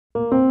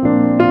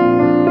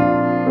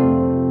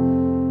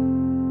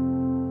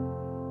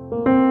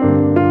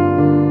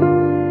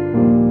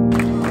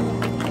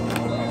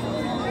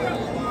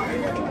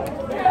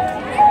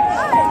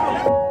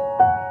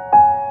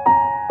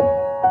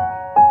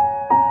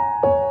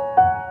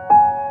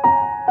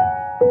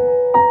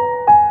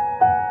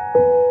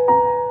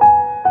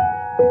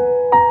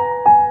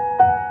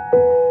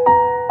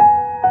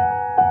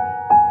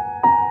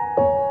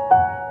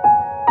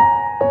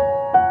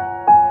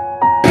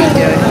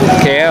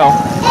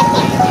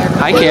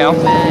Hi, Cal.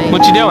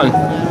 What you doing?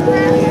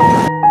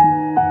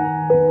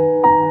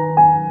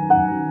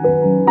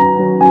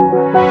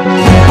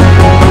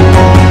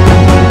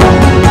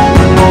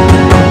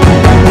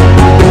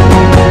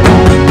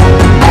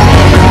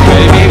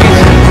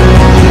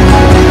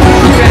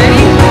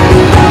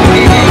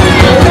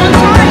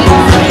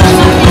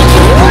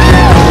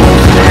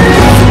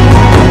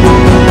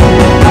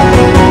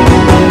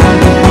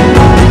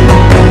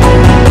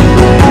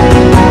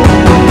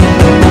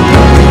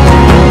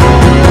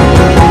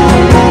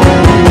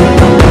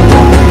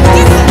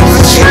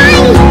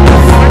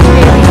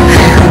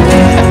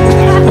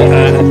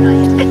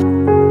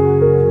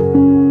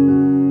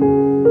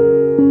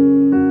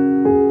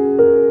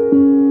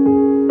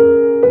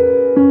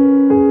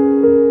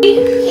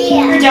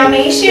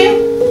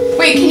 Dalmatian?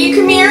 Wait, can you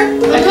come here?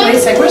 Wait a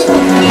sec, where's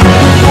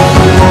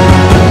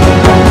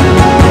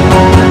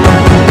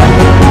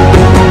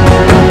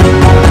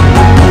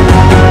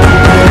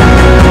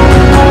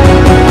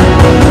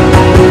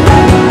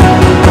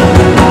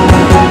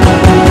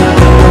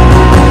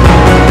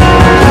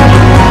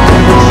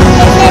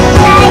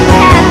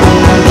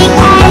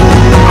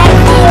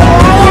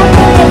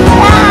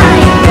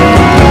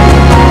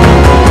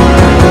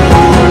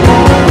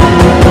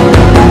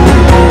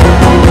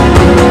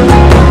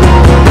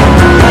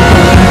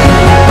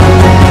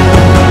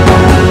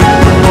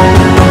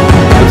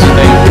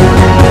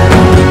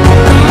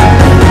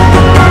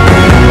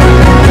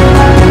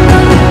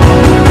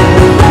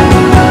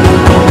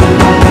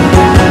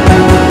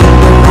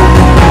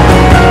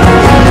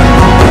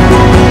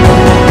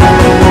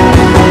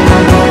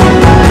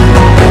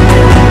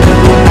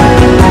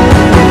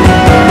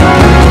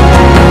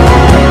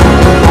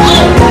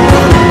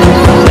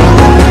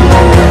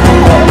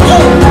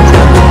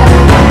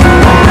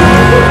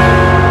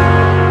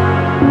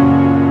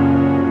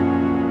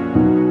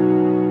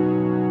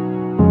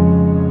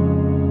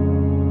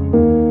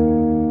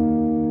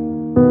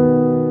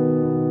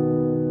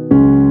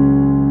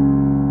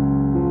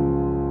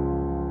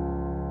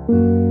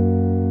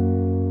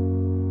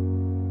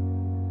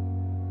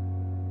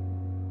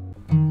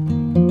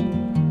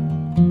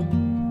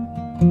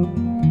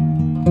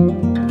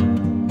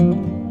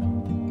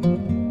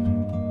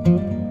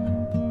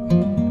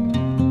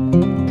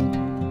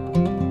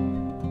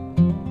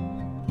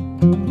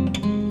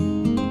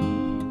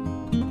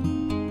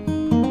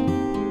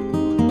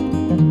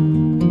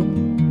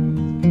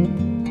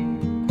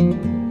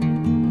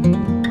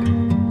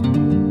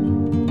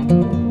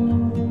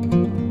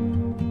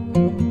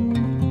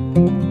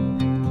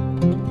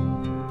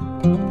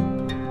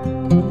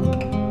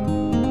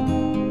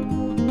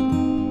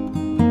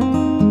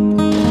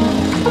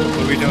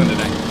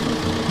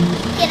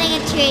getting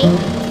a tree.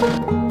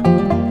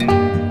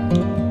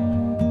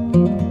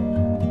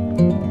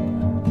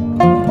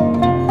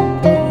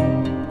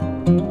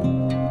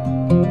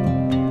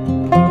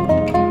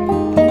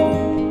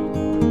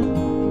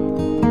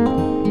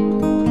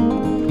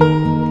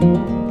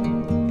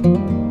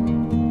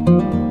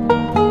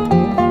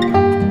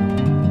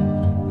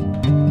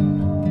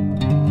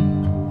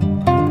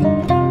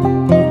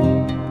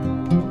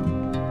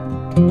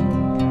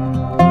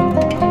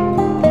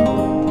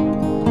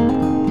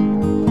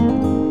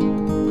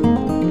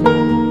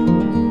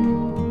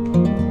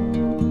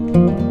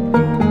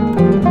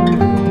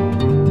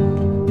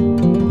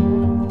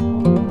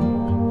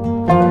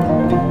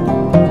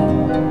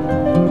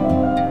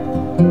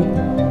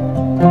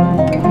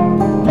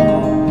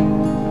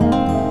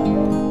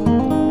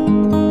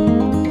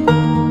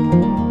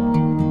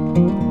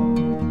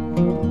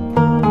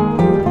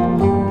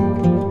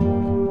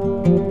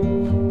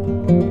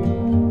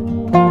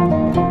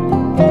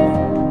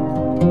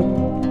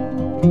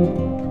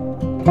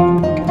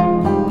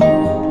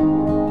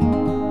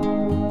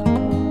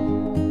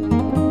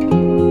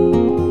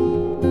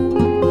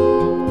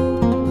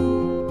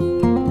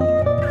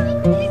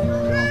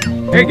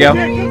 There you go.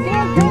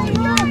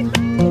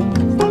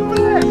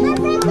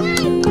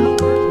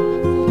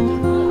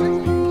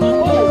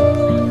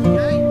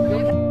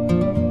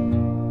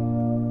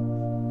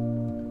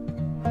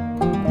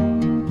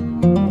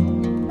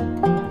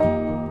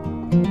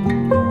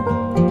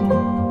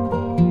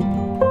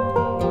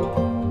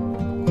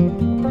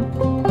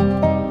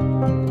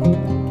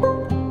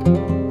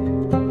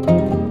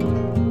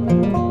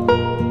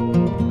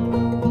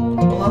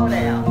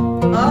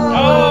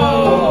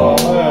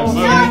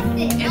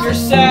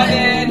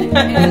 Seven.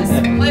 It's a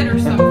split or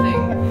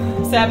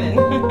something. 7.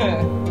 We're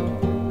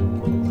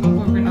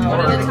gonna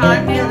put in the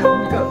time now.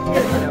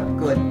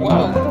 Good.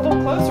 Whoa, get a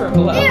little closer and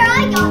below. Here,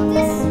 I got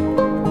this.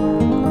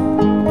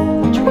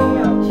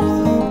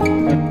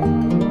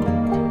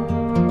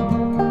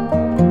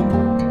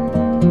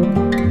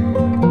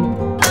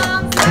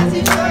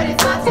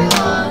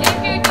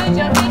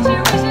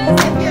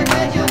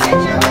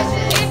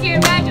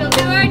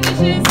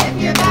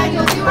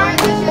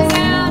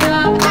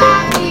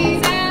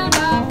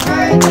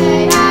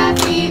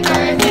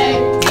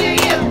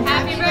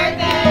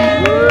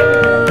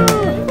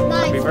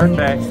 Happy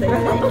birthday.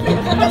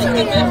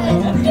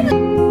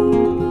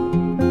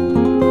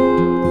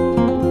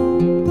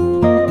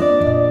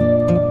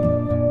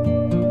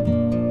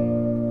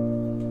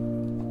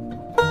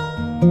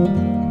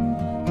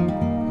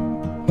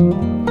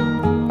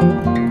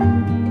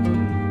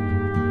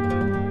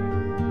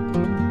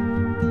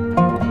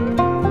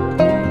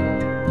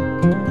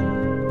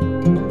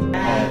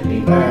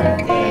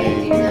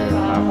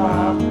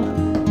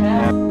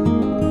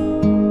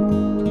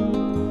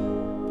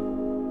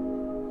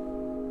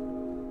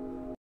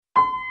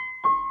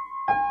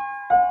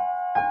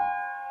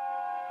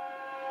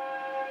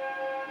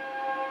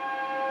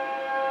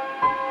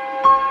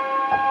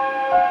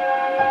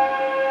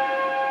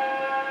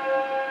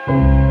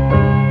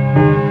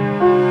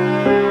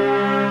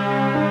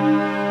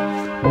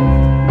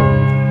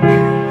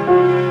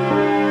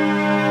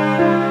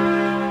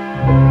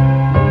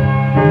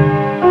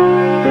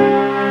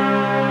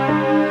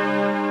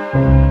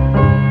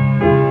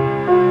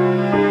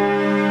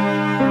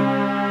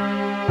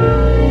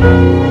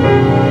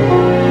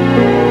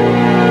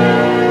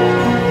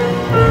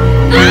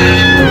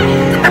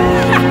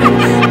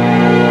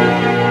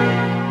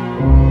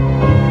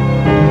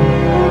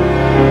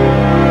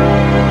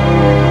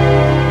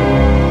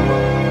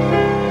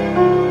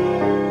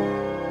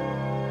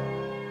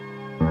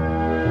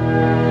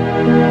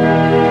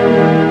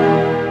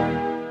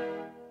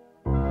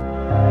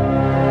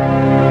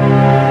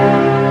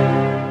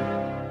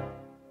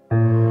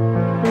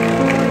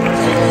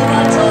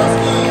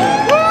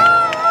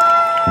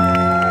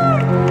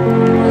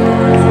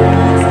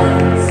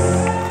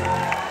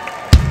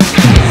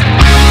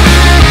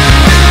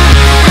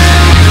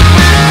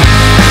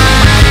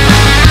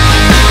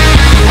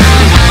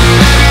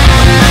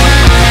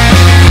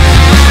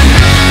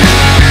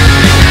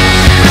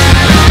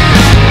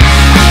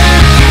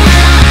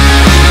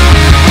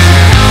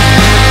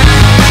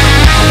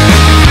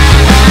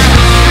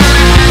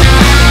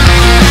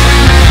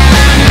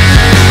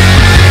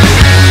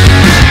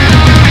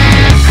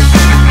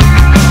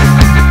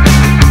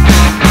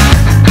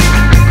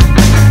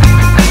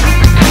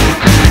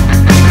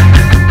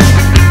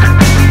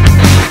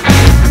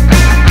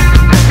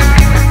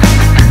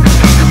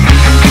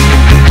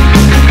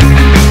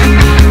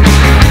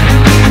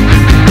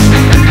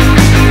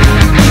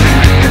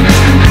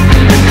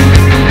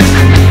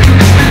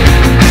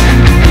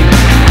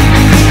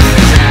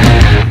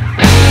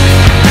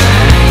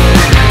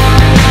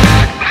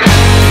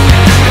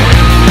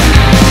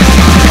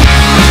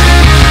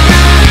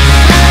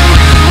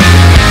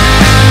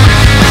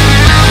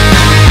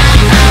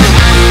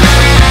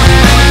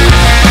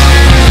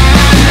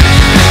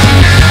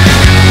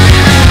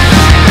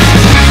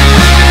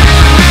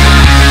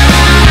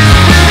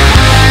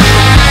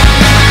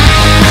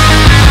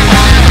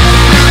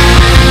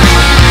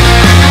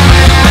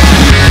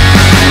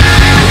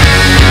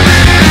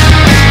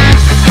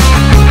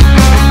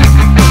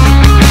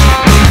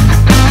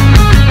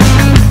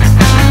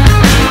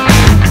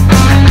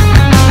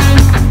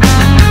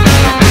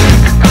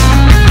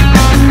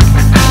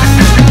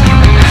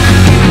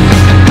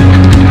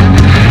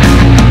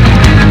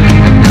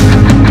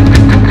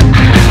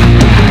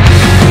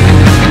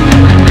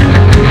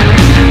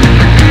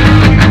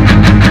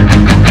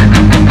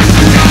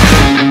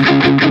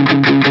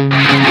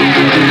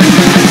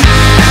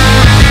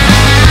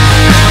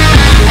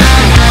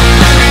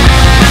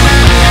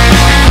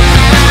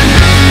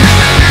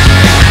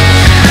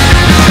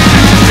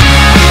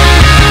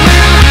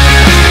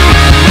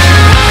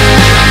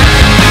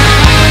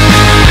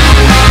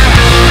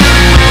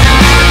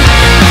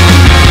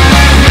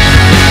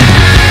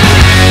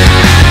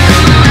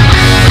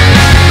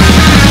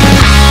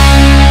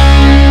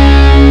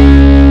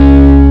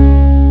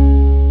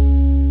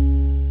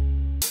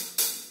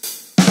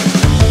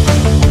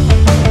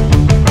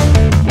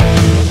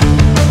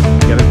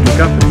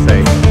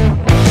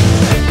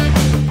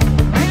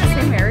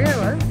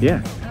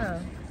 Yeah.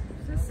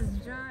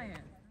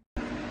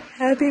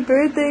 Happy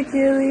birthday,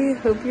 Kaley.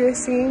 Hope you're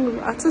seeing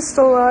lots of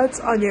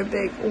stolots on your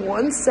big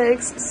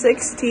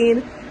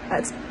 1/6/16.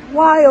 That's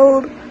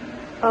wild.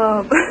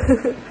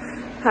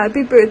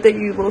 Happy birthday,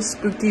 you little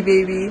spooky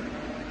baby.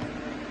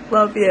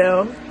 Love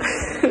you.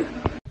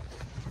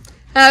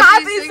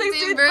 Happy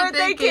 16th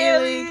birthday,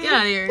 Kaley! Get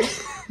out of here.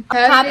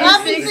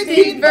 Happy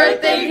 16th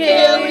birthday,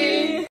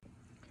 Kaley!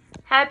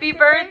 Happy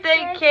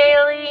birthday,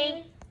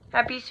 Kaley!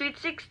 Happy sweet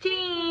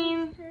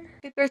 16!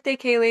 Happy birthday,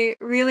 Kaley.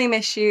 Really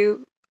miss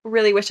you.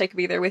 Really wish I could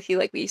be there with you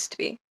like we used to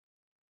be.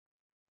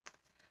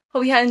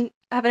 Hope you have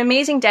an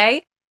amazing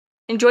day.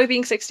 Enjoy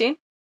being 16.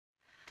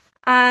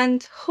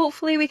 And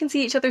hopefully we can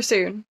see each other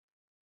soon.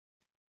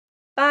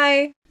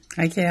 Bye.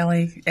 Hi,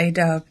 Kaley.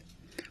 A-Dub.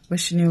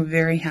 Wishing you a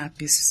very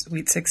happy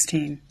sweet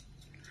 16.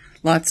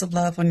 Lots of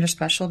love on your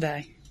special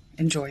day.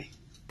 Enjoy.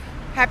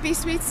 Happy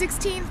sweet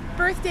 16th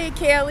birthday,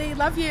 Kaley.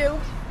 Love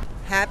you.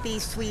 Happy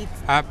sweet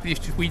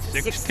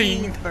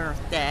 16th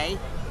birthday.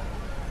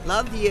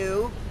 Love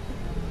you.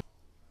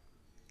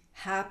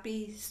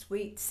 Happy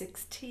sweet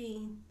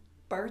 16th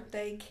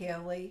birthday,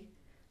 Kaley.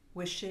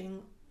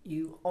 Wishing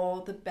you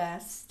all the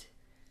best.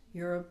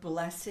 You're a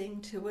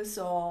blessing to us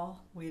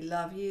all. We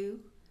love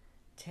you.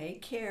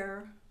 Take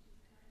care.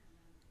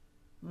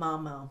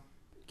 Mama.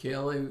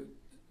 Kaley,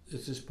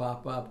 this is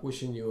Pop-Up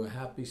wishing you a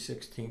happy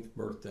 16th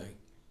birthday.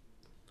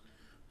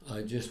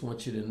 I just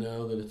want you to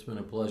know that it's been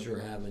a pleasure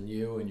having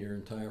you and your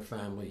entire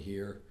family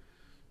here,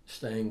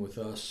 staying with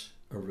us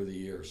over the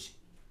years.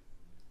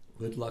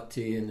 Good luck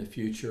to you in the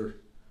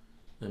future,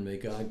 and may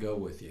God go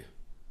with you.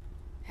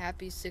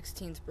 Happy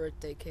 16th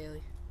birthday,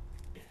 Kaley.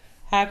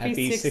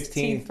 Happy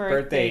 16th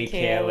birthday,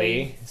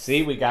 Kaley.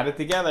 See, we got it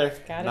together.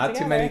 Not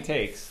too many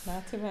takes.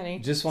 Not too many.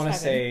 Just want to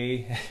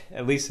say,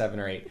 at least 7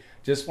 or 8.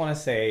 Just want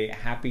to say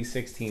happy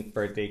 16th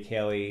birthday,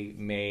 Kaley.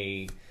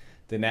 May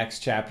the next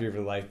chapter of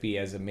your life be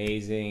as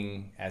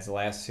amazing as the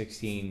last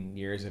 16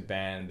 years have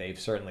been. They've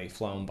certainly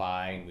flown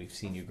by, and we've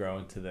seen you grow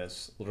into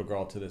this little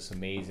girl to this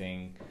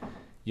amazing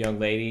young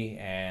lady.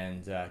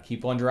 And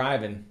keep on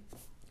driving.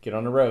 Get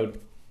on the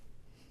road.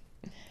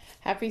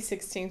 Happy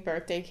 16th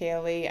birthday,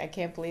 Kaley. I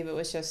can't believe it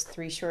was just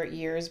 3 short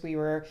years. We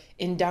were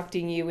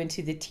inducting you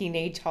into the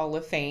Teenage Hall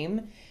of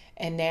Fame.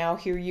 And now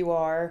here you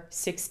are,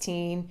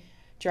 16,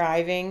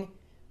 driving.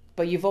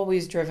 But you've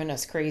always driven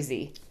us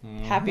crazy.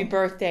 Mm-hmm. Happy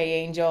birthday,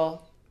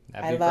 Angel.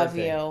 I love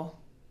you.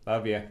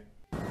 Love you.